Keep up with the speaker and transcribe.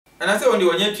And I say when you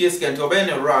want to escape to obey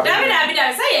a rock. David,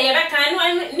 say, you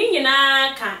can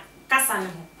Nina Cassan.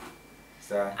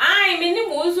 Sir, I mean,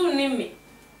 Mozu Nimi.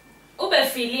 Ube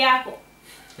Filiaco.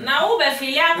 Now, Ube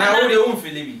Filiaco. now you won't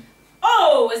feel it.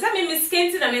 Oh, is that me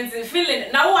skinted and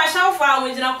feeling? Now, I shall find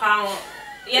original crown.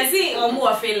 Yes, see, or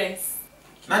more feelings.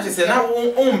 Not just say, now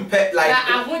won't pet like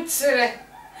I won't say,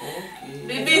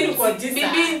 Bibi,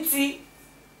 Bibi,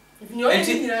 and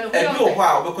no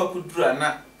while because could draw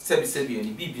not Sebi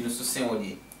and Bibi so same with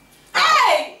you.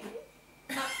 Hey!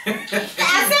 I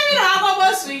said,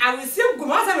 I will say, good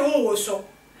master, who was so.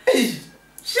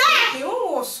 Shy,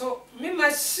 who was so. Me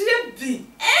must be.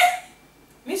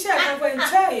 Michelle, I'm going to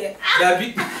tell you.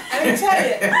 David, I tell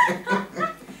you.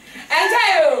 I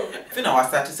tell you. Finna was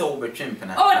started so over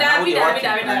chimping. Oh,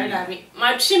 David.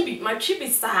 My chip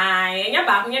is high, and your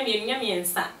back, and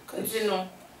sir. Continue.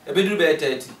 A bit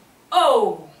better.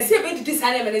 Oh, I see a bit this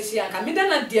animal. I come in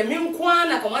and dear me, Kwan,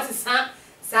 I come as a son.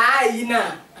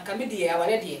 Sayina, I come in the air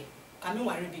already. Come in,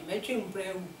 worry be making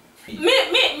brave. Me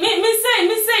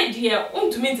say, dear,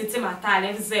 to me to my time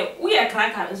and say, we are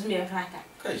crackers, me a cracker.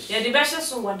 Yeah, the best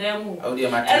so what them. Oh, dear,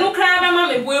 my and look at my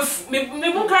mammy with me,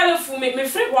 cry for me,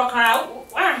 free walk out.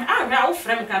 I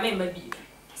friend come maybe.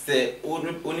 Say,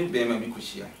 only Bema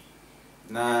Bikushia.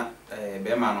 Na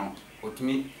Bemano, what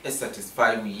me is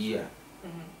satisfied with year.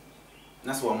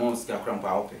 That's what most can crump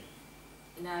out.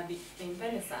 Now be in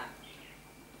Penisa.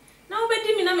 Now, but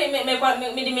me no me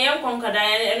the me conquer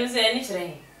and say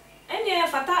anything. And yeah,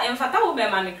 fatal be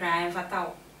man cry and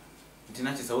fatal. It's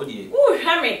not so dear. Oh,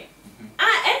 Harry.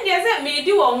 And yes, me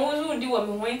do or who do what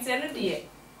me went and dear.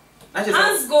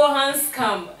 Hands go, hands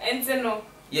come, and say no.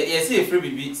 Yes, see a free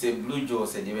baby say blue jaw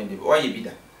said even the why you be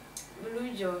that.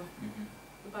 Blue jaw.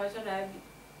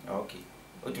 Okay.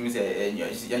 What do you say?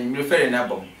 You referring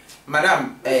about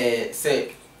Madam,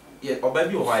 say, yeah, or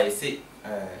baby, why I say,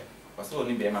 was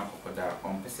only be my crocodile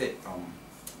on percent,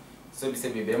 so be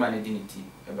say, be man dignity,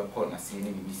 ever called and see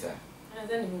any visa. And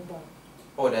then you born.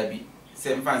 Or that be,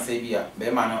 same fan say, be a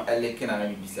man or a lake and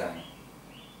a visa.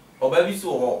 Or baby so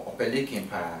or a lake in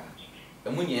pa,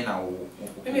 the moon and I will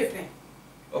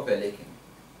up a lake.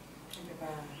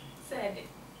 Said,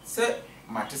 Sir,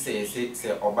 Matter say,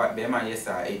 or but be man, yes,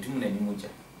 I do any muja,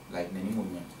 like any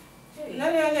movement.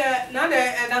 No,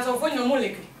 that's all for your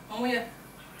molecule. I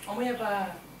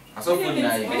saw for you.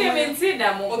 I didn't see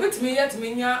them or bit me yet,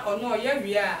 Minya, or no, yeah,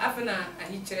 we are after a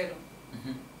each other.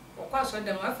 Of course, when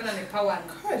them often a power,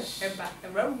 a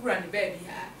run baby.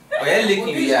 Well,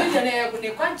 licking here when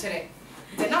they quantity.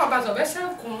 Then now about the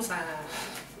vessel comes.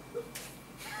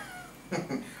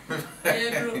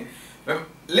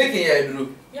 Licking, I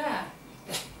drew. Yeah.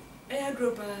 I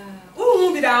grew up.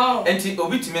 Oh, be down. And to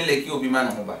obey to me like you'll be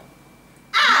man over.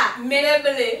 Ah,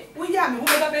 Melabele, We are who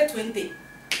about 20.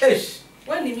 Ish.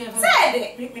 When you said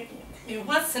it. You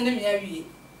want to send me every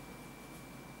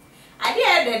I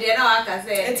did that, I can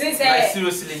say. it is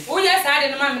Seriously. oh, yes, I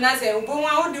didn't mind. I said, Who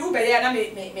will do better than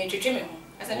me to trim him?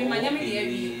 As I mean, my name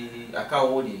I can't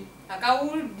hold you. I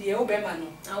can't the old man.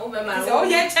 I will be my Oh,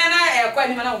 yeah, China,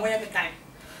 quite man away every time.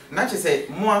 Not to say,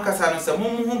 more Casano, some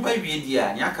moon by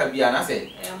Vidia, Yaka Biana said.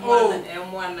 Oh,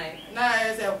 and one night. Now,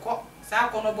 as a cock,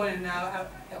 South Corner now,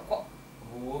 a cock.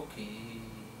 Okay.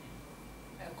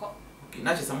 Okay,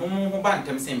 not just a moon who banned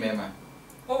him, same man.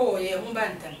 oh, yeah, who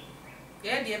bantam.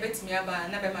 Yeah, dear, bet me about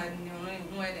another man, no,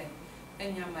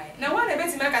 and your mind. Now, what I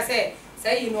bet me, I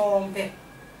say, you know, on pay.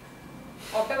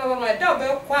 Or pepper my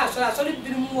double quash, so I saw it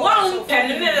more. One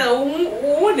penny,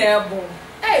 who never.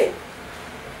 Hey,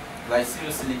 Like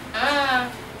seriously.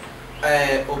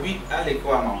 Obi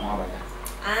Alekwa Mamma.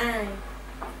 Aye.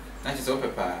 Not just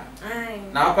open pa. Aye.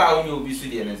 Now, pa, you will be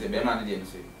sweet and say, be man, the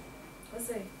answer. What's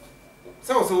it?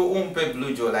 So, won't pay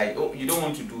blue jaw like, oh, you don't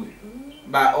want to do it.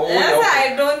 But, oh,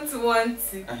 I don't want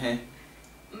to.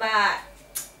 But,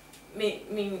 me,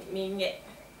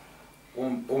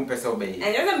 won't pass obey.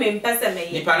 I never mean pass a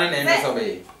me. Nippon and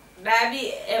obey.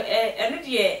 Baby, and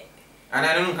yet. And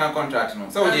I don't can contract no.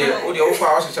 So the offer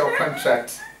also shall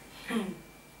contract.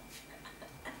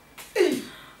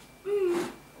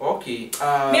 Okay. Me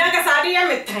I guess I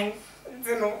didn't time.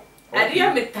 You know. I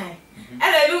didn't time. And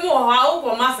I don't know how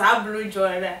come as blue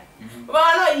joy there. But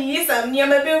I know you some near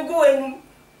maybe going.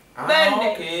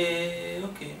 Okay.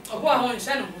 oh, boy, I want to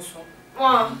send him also.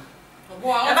 Oh.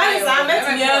 Boy, I met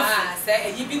me.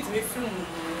 Say, you beat me through.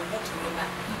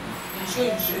 Sure.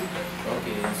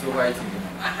 Okay, so why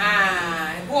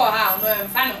Aha, boy, how no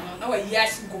fun, no,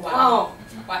 yes, go on.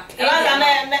 What?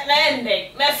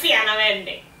 Me fear na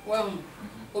wende. Well,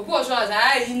 boy, so as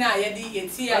I know, I did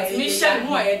it here, mission,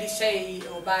 who I did say,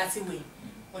 or Bassy way.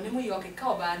 When you are a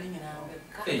cow banning now,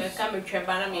 Come and trap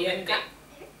on me and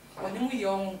when we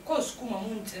young, course, come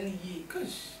on, 10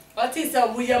 years. What is a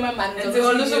we young man? And they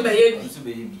also baby.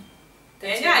 Baby.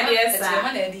 Yeah, yes,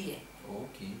 idea.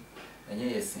 Okay. And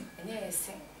yes. Yes.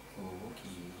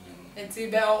 Okay. And see,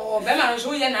 Bell or Bella,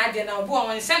 so you're not dinner, born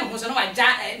when San was on my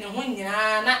jack and when you're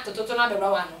not to another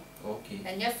one. Okay.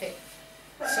 And you're fair.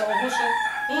 So,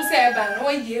 who say about no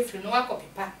year for no copy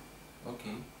pa.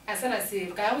 Okay. As I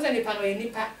say, I was any pan or any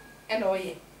pa and oh,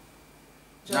 yeah.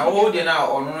 Now, all the now,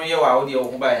 or no, you are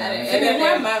the by and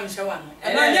one man shall one.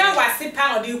 And I know what sit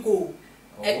pound you go.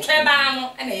 A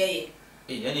trebano and a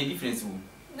any difference.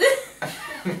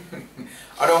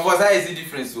 I don't know what is the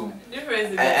difference.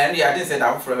 Difference. And I didn't say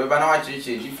that for but now I change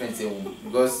difference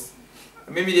because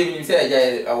maybe they will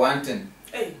say I want to.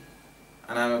 Hey.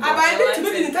 And I'm about to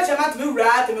be in touch about me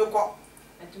rat to make up.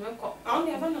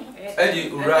 Only ever know. Eddie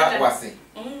Ura was it.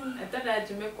 I thought I had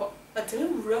to make up. But you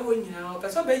know, but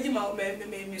so baby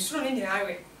me soon in your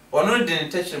eye. Or no didn't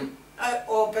touch him.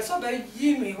 Or person by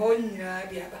Jimmy Hon,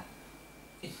 the other.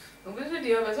 Obviously,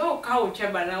 the others all cow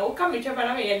chabana, or come in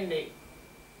chabana any day.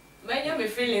 My young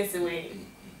feelings away.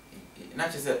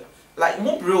 Not just like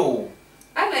more bro.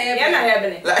 And I have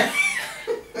it. Like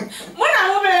what I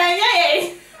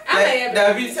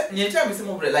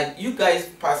like you guys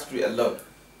pass through a lot.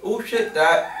 Oh shit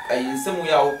that in some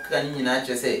way I can not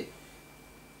just say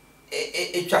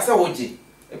it just a woji.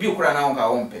 A few crown on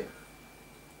our own pay.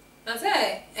 I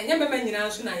say, and your man in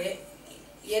answer,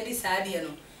 ye decide, you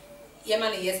know.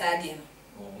 Yemani, yes, I did.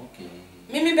 Oh, okay.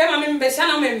 Mimi Bema, Mimi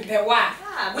Bessana, Mimi Pewa.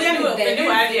 We are not the new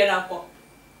idea.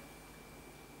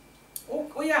 Oh,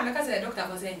 we are because the doctor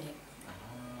was in here.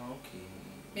 Ah, okay.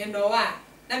 Me know why.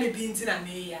 Let me be in a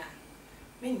me,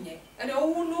 Minye. And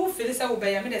oh, no, Phyllis, I will buy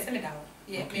a minute semi down.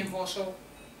 Yet, me for so.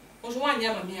 Was one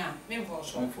yamamia, me for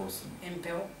so. And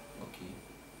Pel. Okay.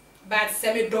 But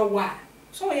semi do why.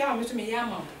 So, yeah, Mr.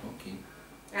 Miyama. Okay.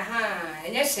 Aha,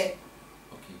 and yes, sir.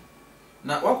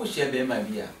 Na wako share be ma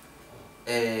bia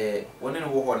woni no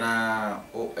wo ho na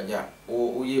o aja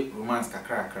o ye romance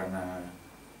kakra kakra na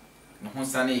ho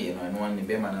sane ye no no ne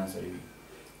be ma na so bi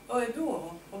o e bi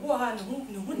wo obo ha ne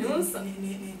ho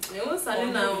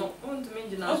sane na on to me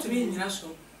nyina so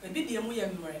e bi de mu ye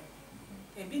mmre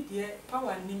e bi de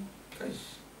power ni e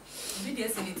bi de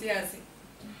seniti ase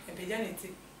e be janeti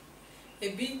e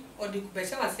bi o de ku be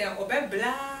sha wase o be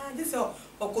bla this o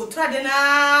ko tra de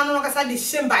na no kasa de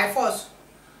shame by force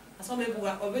aso me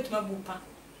buwa o betuma bupa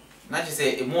na che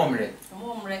say e mo omre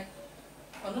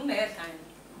onu na e tan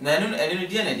na enu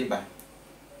die na de ba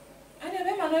ani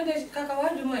be ma no de kaka wa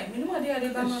du mo e minimo de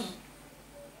ba ma no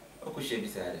o ko she bi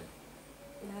sa de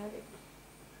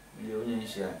le onye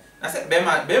nshia na se be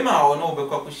ma o no be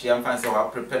kwa ko shia mfa se wa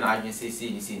prepare na adwen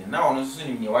sei na ono so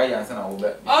ni wa ya ansa na wo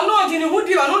be ono ji ni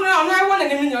hudi ono e wona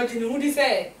ni mi ji ni hudi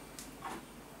se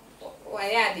wa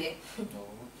ya de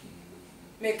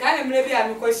me ka emre bi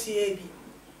ami ko shie bi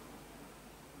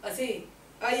asi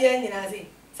aye nyina asi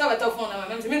sa wa to phone na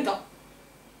ma me nto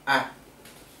ah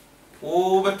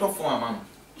o be to phone mama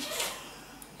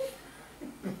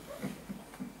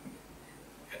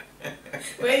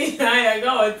when I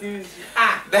go to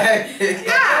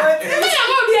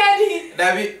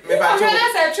David me ba cho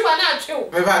na se twa na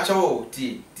twa me ba cho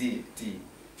ti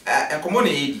enkomo na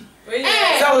yedi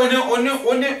sa oni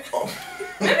me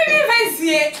fancy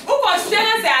o ko hwe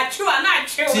na se atwa na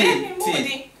atwa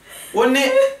oni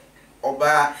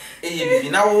oba eye bibi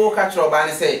na wo ka tro oba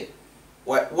ne se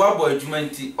wa bo adwuma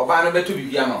nti oba no beto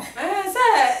bibi ama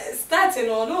say starting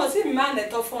no see man the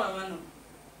top phone ama no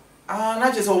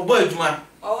na che se wo bo adwuma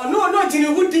no jini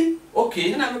hudi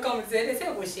okay na me come say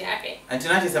go share pe anti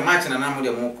na che se match na mo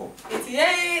de moko eti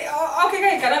okay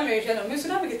kai kala me hwe no me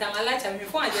suna me kitamala cha me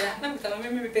fo ajera na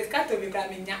kitama me pescato bi bra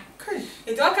me nya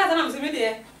eti o ka na me se me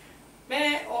de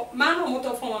me man no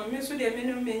moto phone me so de me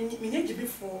no me nya jibi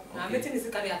fo na me tin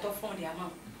sika de ato phone de ama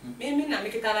me na me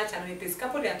kitala cha me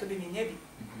pescapo de ato bi me nya bi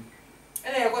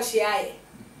ele ko share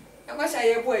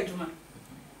e bo adwuma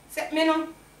se me no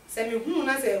se me hu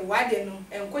na se wade no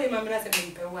enko ye ma me na se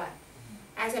me mpe wa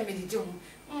a se me dije hu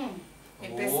me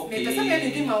pesa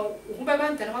me bi ma hu ba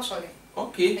ban tana ma sole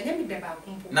okay enye mi be ba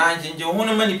kumpo na njinje hu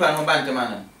no mani pa no ban tama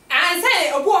na a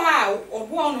se obo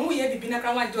no hu ye bibi na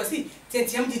kra wa jo si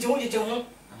tentiam dije hu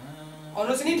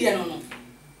ono se ni die no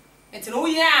enti no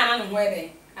ye ana no ho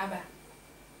ebe aba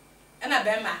ana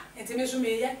be ma enti me so me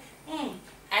ye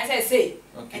a se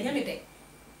enye mi de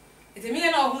enti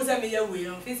me na hu se me ye we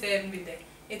no fi se me de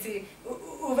eti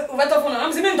o veto phone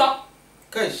am se me ndo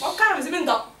Cash. O cara, você me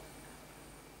dá.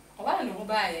 O vai no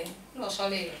baie, no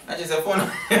sole. A gente se phone.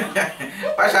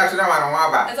 Vai achar que não vai não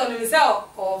aba. Então no céu,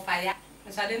 o faia.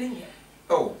 Mas já nem.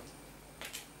 Oh.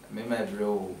 Mema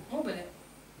bro. Mo bele.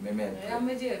 Mema. Ya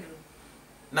meje bro.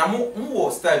 Na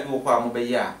mo style bi wo kwa mo be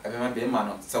ya, e be ma be ma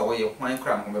no se wo ye kwan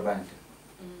kra mo be band.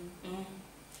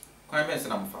 Kwan be se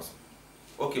na mo faso.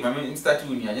 Okay, mama start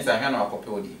uni anya sa hwa na akope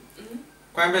odi.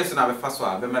 Kwan be se na be faso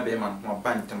a be ma be ma no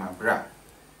band ma bra.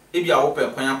 E bia wo pe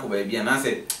kwan akoba bia na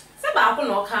se ba ko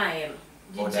no kan ye no.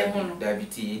 Jije ho no. Da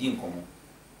biti ye di nkomo.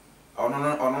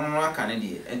 Ono aka ne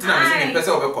die. Enti na me se me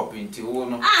pese wo be copy nti wo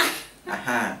no.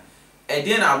 Aha. E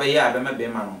die na be ya be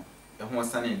ma no. E ho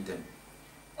sane ntem.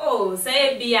 Oh,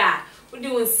 say bia, we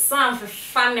do some for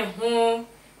fun home.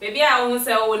 Baby, I won't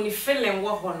say when you feeling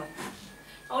what on.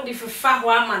 Oh, the for fat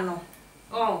woman.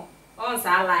 Oh, on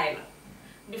line.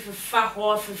 The for fat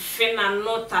horse for fin and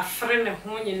not a friend of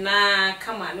home, you na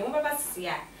come on, no matter see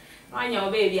ya. On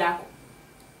your baby,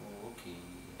 okay.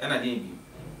 And I didn't be.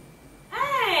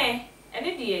 Hey, and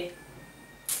it did.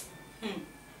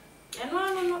 And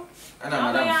no. And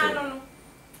I don't know.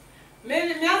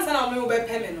 Maybe me answer on me will be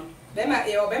payment. Bema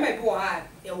e obema bi wo ha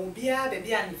e wo bia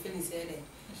baby a ne fini se de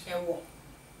e wo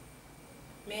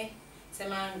me se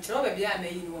man chro baby a me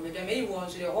yi no me be me yi wo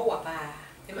nso de ho wa pa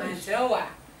e man chro wa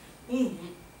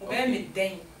wo be me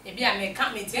den e bia me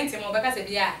ka me tiente mo be ka se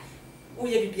bia wo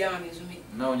ye bibia ma me zumi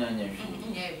na onya nya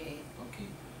nya bi okay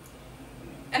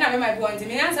ena me my boy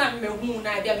me answer me hu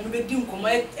na bia me be di nkomo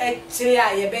e chire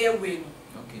a ye be ye we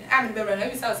no okay a me be bra na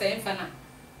bi sa se mfa na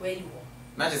we yi wo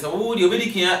na je so wo di obedi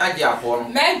kian age afo no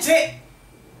meje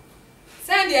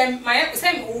send them my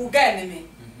same wo ga ni me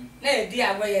na e di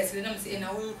agwa yes na me say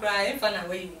na wo kra e fa na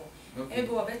we wo e bi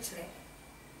wo be kire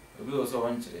obi wo so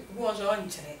won kire obi wo so won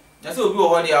kire na so obi wo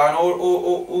ho dia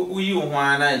o yi wo ho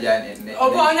ana ja ne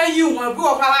obi onya yi wo obi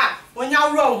wo kwa onya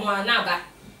wro ho ana ba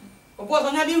obi wo so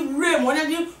onya di rem onya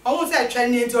di ohun se twa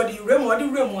ni enti o di rem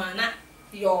ana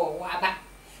yo wa ba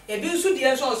e bi nsu di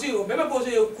enso so yo be me bo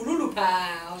so e kululu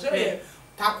pa o so e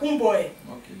takumbo e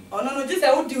okay ono no jise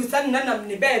wo di usan na nam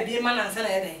ne ba bi ma na nsa na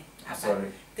e den sorry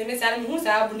te me sa hu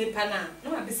sa abu ni pa na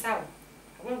no abisa wo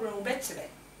agwagro wo be kire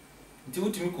nti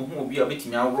wutimi ko hu obi a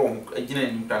betimi awro ho agina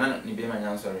ni mpana na ne be ma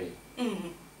nya sorry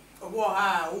obo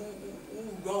ha u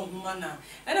go hu mana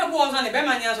e na bo so ne be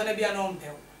ma nya so na bia no mpe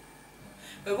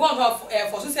be bo so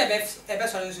for so se be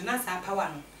so nso na sa power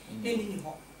no ne ni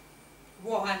ho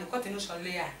bo ha ne kote no so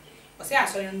le ya o se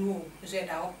asori no nso e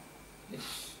da ho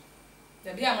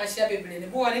the be amashia bebre ne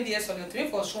bo ne de so no 3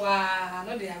 for so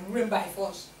no dey run by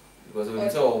force because we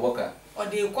so worker or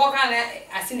dey ko kan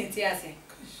asiniti ase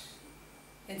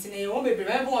enti ne wo bebre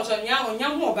me bo so nya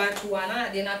ho ba tu ana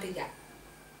de na peja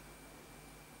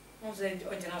no se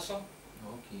o jena so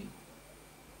okay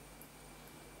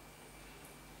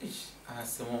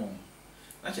asemo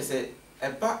na che se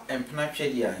eba empna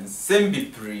twede a nsem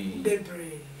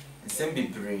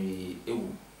bebre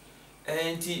ewu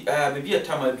enti bebi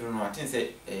atamadru no atin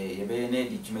se ye be na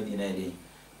di djumadi na de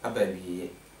ababiye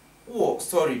wo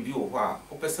story bi wo ha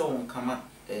opese won kama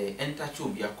entache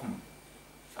obi akoma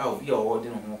a obi a wo de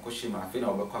no ho kohye ma afi na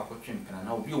obekọ akotwempena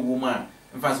na obi owo ma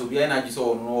mfa so obi na agi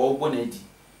so no obo na di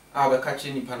a obeka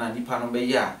che nipa no be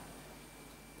ya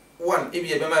one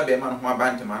ebi e be ma no ho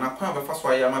abantema na kwa be fa so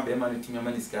aya ma be ma no timi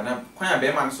ama nisika na kwa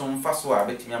be ma so mfa so a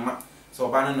betimi ama so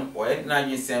oba no o ye na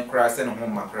nyi sen kra se no ho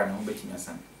makra na ho betimi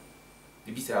asan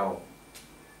bibisa o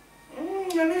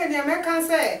na me de me kan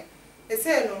se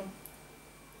ese no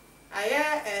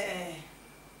aya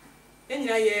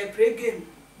enyina ye play game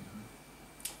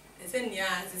ese nia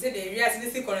se de wi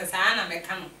ase si kono sa na me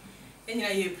kan enyina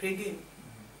ye play game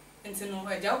enti no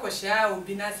aja ko hia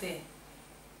obi na se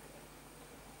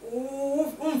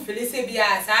felice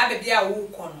bia sa be bia wo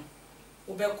kono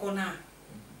wo be kona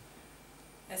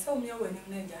ese o mi awani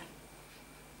na ja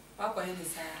wako hedi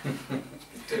saa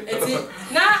eti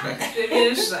na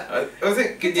biensa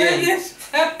ose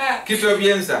kitu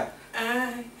biensa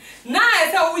na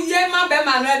esa uye ma be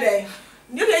ma no de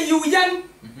ni de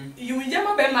yuye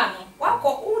ma be ma no wako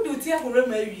udu ti akore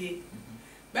ma wie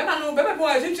be ma no be bo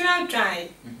atwitwa ntwan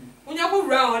unya ko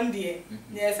wura on de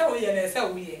na esa uye na esa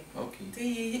uye okay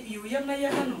ti yuye ma ye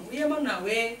no uye ma na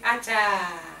we acha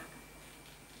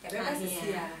ebe ka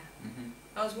sisia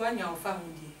azu anya ofa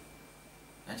ndi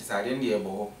achi sare ndi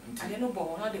ebo nti ade no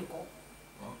bo no de ko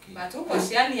okay but wo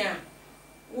kosia ni a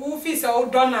wo fi se wo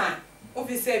dona wo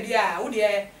fi se bia wo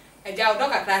de eja wo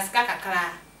doka klasika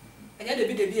kakra eja de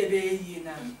bi ebe yi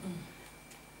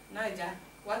na eja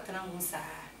watra mu sa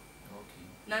okay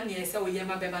na ni ese wo ye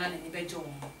ma be ma na ni be jo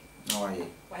na wa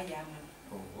ye ama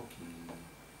oh okay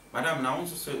madam na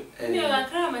unso so ni la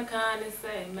kra me ka ne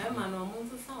se me ma no mu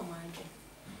so sa o ma je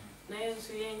na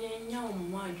yesu ye nya o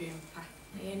mu adwe mpa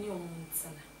ye ni o mu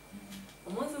tsana o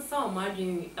mu so sa o ma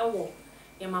adwe ewo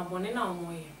ye ma bone na o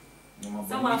mo ye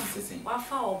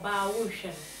wafa oba wo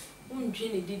hwe undwe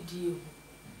ne didie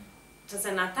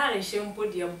tse na tare shempo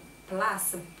de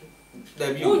plus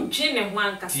dabi undwe ne ho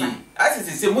ankasa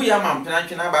asisi se mu ya mampena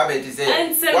twena ba ba ti se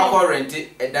wa ko rent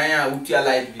edan a utia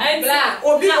light bi bla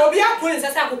obi akoni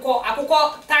sasa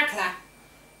akokọ takla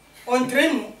on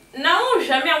train na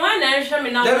unhwe me wa na nhwe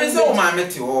me na dabi se o ma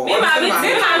meti ho me ma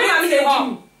me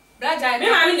ho Braja, me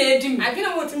ma me na edim. I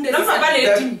don't want him to. No papa na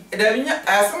edim. Da binya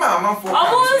asema amamfo.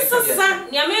 Omo nsesa,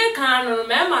 nya me kan no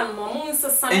me ma no mo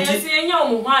nsesa na yesi enya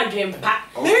omo ho adwempa.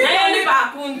 Na ye ni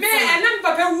ba ku me enam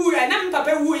papa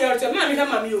wu ya to me hwe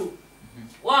mami o.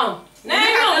 Wow. Na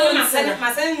ye no nsesa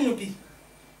ma san nu bi.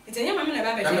 Itenya mami na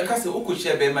ba be. Na me ka se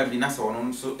okuchie be ma bi na se ono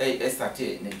nso start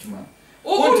na adwuma.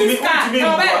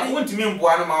 Wontimi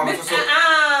mboa no ma ono so. Se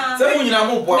mu nyina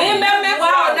mo boa. Me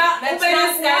boa na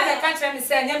ubenya ka me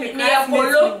se nya me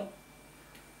kolo.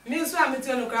 Me so ameti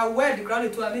no kra word kra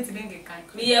to ameti benge kan.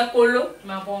 Me ye kolo.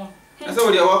 Ma bon. Asa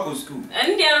wo dia wa ko school.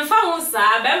 Ndi mfa ho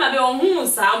sa be ma be ohun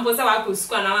sa mbo se wa ko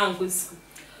school na wa ko school.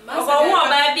 Oba ho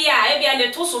oba bia e bia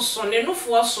ne to soso ne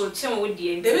nufo so chen wo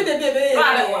die. Debe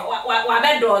wa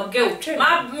be doge.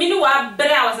 Ma mini wa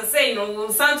bre a was say no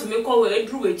santo me ko we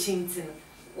edru we chinti no.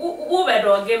 Wo be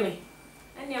doge me.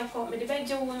 Ani akọ me de be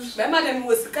je wo nso. Be ma dem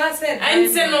wo sika se.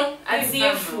 Anti no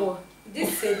atiefo.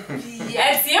 This a bia.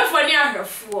 Atiefo ni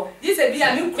ahwefo. This a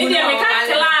bia me ku. Me de me ka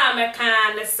kla me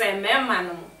kan ne se me ma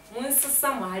no. Mo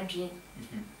nsesa mo adwen.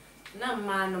 Na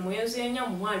ma no mo yenso enya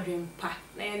mo adwen pa.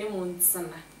 Na ye ne mo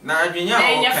ntsena. Na adwenya o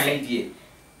kan die.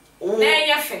 O na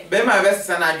enya fe. Be ma be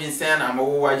sesa na adwen sen na mo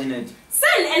wo wagina di.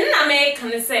 Sen enna me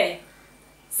kan se.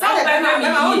 Sa be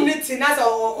ma o niti na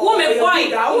so wo me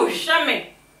boy wo hwe me.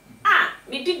 Ah,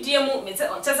 me didie mu me se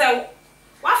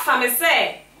wa fa me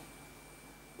se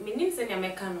me nim se nya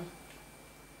me kan no.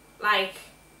 Like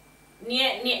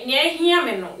ne ehia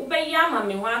me no, wo be ya ma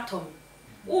me ho atom.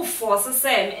 Wo force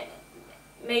se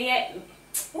me ye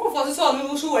wo force so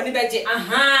me so wani beje.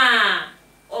 Aha.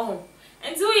 Oh.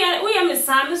 Enti wo ye me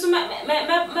sa me so me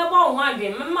bo ho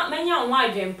adwen, me nya ho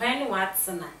adwen pan ni wa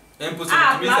tsena.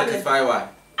 Impossible to be satisfied wa.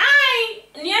 Ai,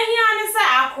 ne ehia ne se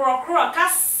akrokro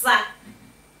kasa.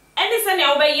 Eni se ne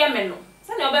obeye me no.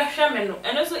 Se ne obehwe me no.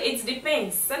 And so it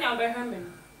depends. Se ne obehwe me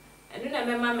no. Enu na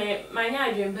me ma me manya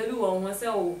adwen pa bi wo ho se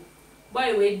o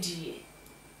boy we die.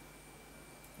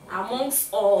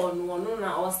 Amongst all no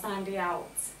na all standing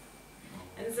out.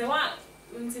 And say what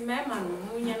nti me ma no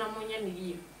munya na munya ne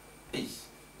yi.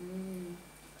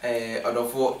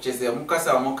 Odofo chese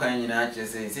mukasa mo kan nyina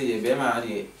chese se ye be ma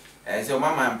de se o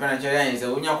mama mpena chere yan se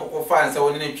onya kokko fa se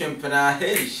woni ne twempena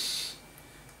hey.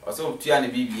 Oso tua ne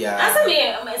bibia asa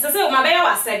me se ma be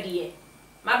wa sadie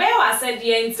ma be wa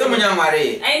sadie nti se munya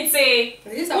mare enti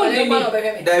undi mi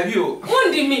dabi o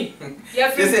undi mi ya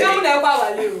fi kam na kwa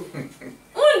wale o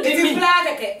undi mi fla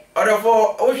keke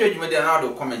odofo o hwe dwuma de na do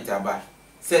comment aba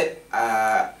se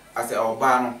ase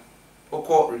oba no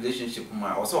oko relationship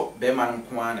ma oso be ma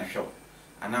nko ana hwe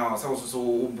ana oso so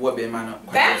obo be ma no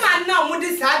be ma na mo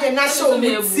di sa de na show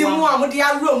mutimu a mo di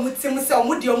awro mutimu se o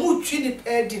mo di o mo twi ni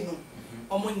edi no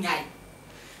omo nyai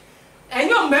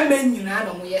enyo mmemme nyina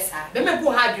no mo yesa be me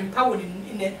bu ha adwempa wo ni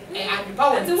adwempa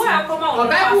wo nti wo akoma wo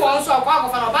ba bu won so akwa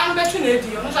akwa na ba no be twi na edi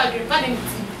no so adwempa ni ti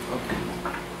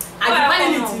adwempa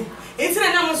ni ti enti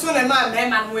na mo so na ma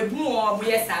no ebu mo mo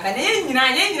yesa ba na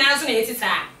nyina so na yeti sa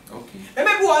okay be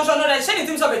me bu won so no da she ni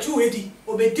tim so be twi edi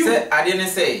obedi se ade ne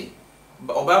say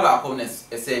oba ba ko ne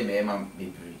say me ma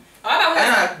bebiri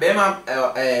ana be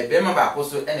ma ba ko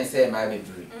so ene say ma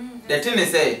bebiri the thing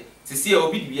is say sisi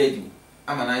obi di bia di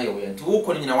ama na ye wo nti wo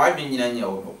ko nyina wadwen nyina nya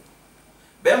wo no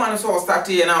be ma no so start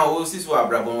ye na o sisu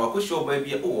abrabon wa ko show ba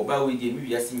bia o oba we di mi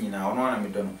bia si nyina ono na me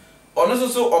do no ono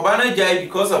so oba na jai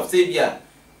because of say bia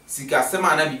sika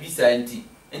sema na bibisa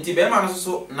nti be ma no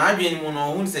so na adwen mu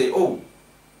no hu say oh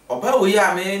oba we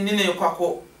ya me ni ne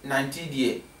kwako 90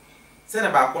 die se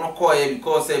na ba ko no call ye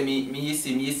because say mi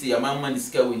yesi ya mamma ni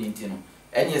sika we nti no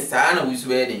enye saa na wisu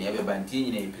we de nya be banti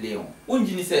nyina e play ho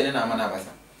unjini se ne na ama na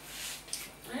basa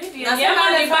na se ma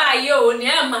ni ba yo ni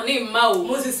ama ni ma o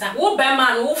Moses wo be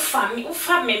ma no wo fa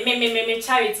me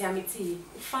charity amiti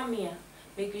wo fa me a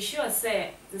make sure say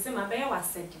se ma be ya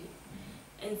wasedi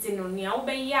enti no ni a wo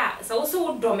be ya se wo so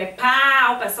wo do me pa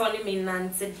wo pese oni me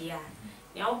nante dia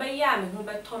ni a wo be ya me ho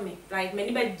be to me like me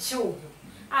ni be je wo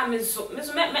a me so me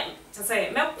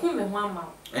say me ku me ho ama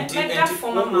enti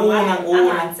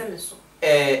so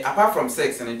apart from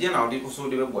sex and dia na wo de so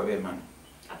de be bo be man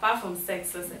apart from sex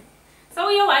say So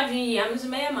you are the I'm so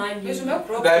my man. Me so me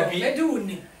crop. Me do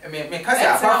ni. Me cause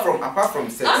apart from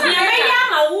sex. Oh, yeah,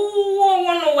 ma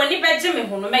wo when you bet me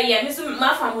hono me me so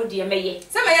ma famu de me ye.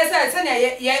 Se me say na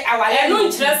ye awale no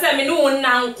nkyere se me no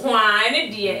wonna nko ne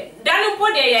de. Dan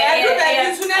po de ye. E do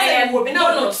be tu na se wo bi na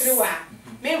wo kire wa.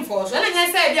 Me mfo so na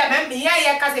nya say bia me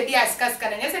ye kase bia ska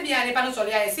na nya say bia ne pa no so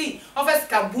ya si office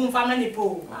ka boom fam na ne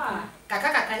po.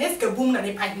 Kaka nya ska boom na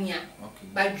ne pa hia.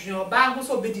 Ba dwon ba ho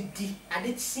so obedidi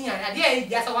ade tia ade e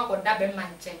dia sa wakoda be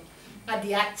manchen.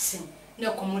 Ade atin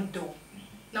na komodo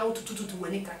na utututu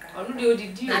wani kaka onu de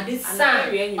odidi na de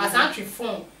san pasantry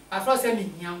phone afro se me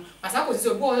nyan pasako se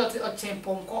obo o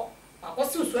chemponko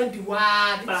akosi uso andi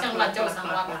wa de chan la jaw san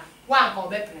wa nka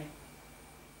obepre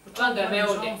utanga me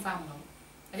o de fama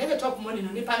ade the top money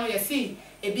no nipa no ye si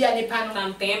ebia nipa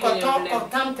no ko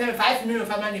tam 5 million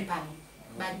fama nipa no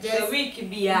but just week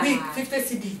bia week 50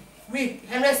 cedi week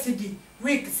 100 cedi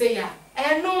week say ya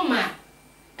no ma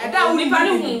Ada nipa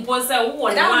no humpo se wo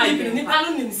wona wa nipa no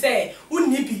nim se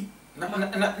wonni bi na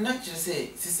kire se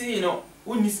sisi no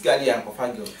wonni skadi ankofa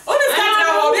girl wonni skadi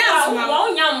na ho be asuma wo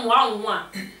nya mwa nwa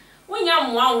wo nya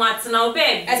mwa nwa tena o be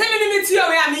ese me ni ti o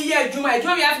we am ye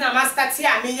adwuma we after master ti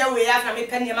am ye we after me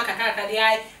pen ye makaka de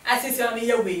ai asisi am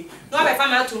ye we no be fa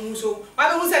ma to hu so wa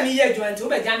be hu se me ye adwuma nti wo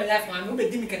be jam life am wo be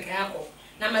di mi keke akọ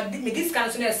na ma me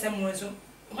discount so na esem mo so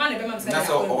ho na be mam se na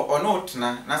so ono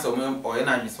tena na so me o ye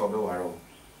na nyi so be waro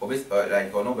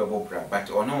like ono be bobra but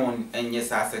ono enye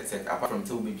sa sex apart from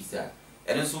two baby sir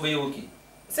and so be okay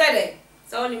say there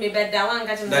so ni me beda wan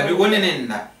ga da bi woni ne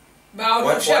nna ba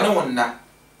o sha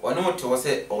ono to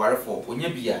se o ware for onya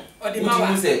bia uti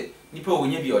mu se nipa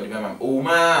onya bia o de mama o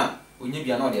ma onya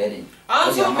bia na o de ene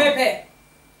also pepe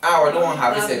we don't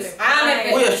have sex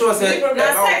we are sure say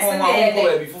that our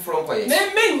home be full from me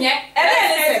nye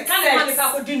ebe kan ma ni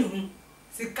pa ko dinu hu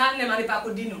si kan ne ma ni pa ko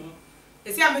dinu hu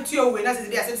esi ameti owe na se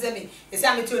bia se me esi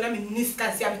ameti o na me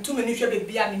niska se ameti me ni hwe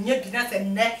bebia me nya bi na se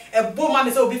ne ebo ma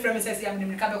me se obi frame se am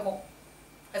ni ka be ko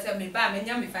ese me ba me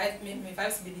nya me 5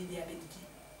 cedi dia be didi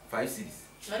 5 cedis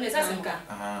no ne sa se nka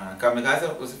ka me ga se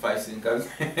ko 5 cedis ka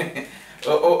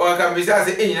o ka me sa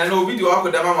se na no video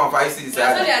akoda mama 5 cedis so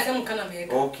dia se nka na me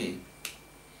okay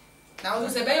na o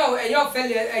se be yo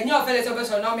fele so be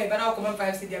so na me ba na ko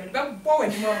 5 cedi am be bo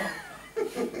wani mo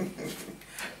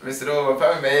Mr.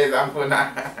 Papa me example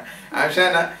na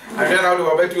Ashana do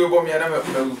obetu ebo me na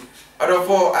magu odo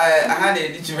for aha na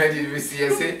edi chimedi we see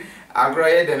say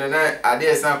agroye de na ade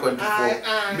esan control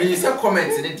me say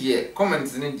comment ne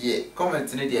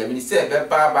die me say be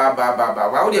ba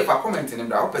wa wo de fa comment ne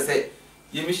bra wo pese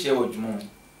ye mi share odwumo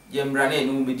ye mra na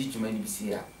enu be di chimedi bi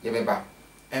see ya ye be ba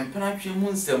empana twe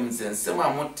mu nsem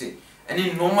amote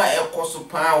ene noma ekoso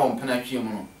pa wo empana twe mu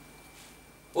no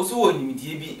oso wo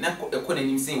nimdie bi na ekọ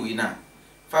nanim sen we na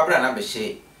fabra na be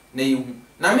hye na yehu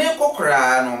na me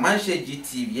kokora no man hye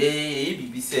GTV ye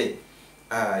bibi say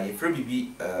ye free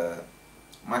bibi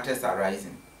matters are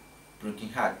rising broken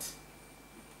heart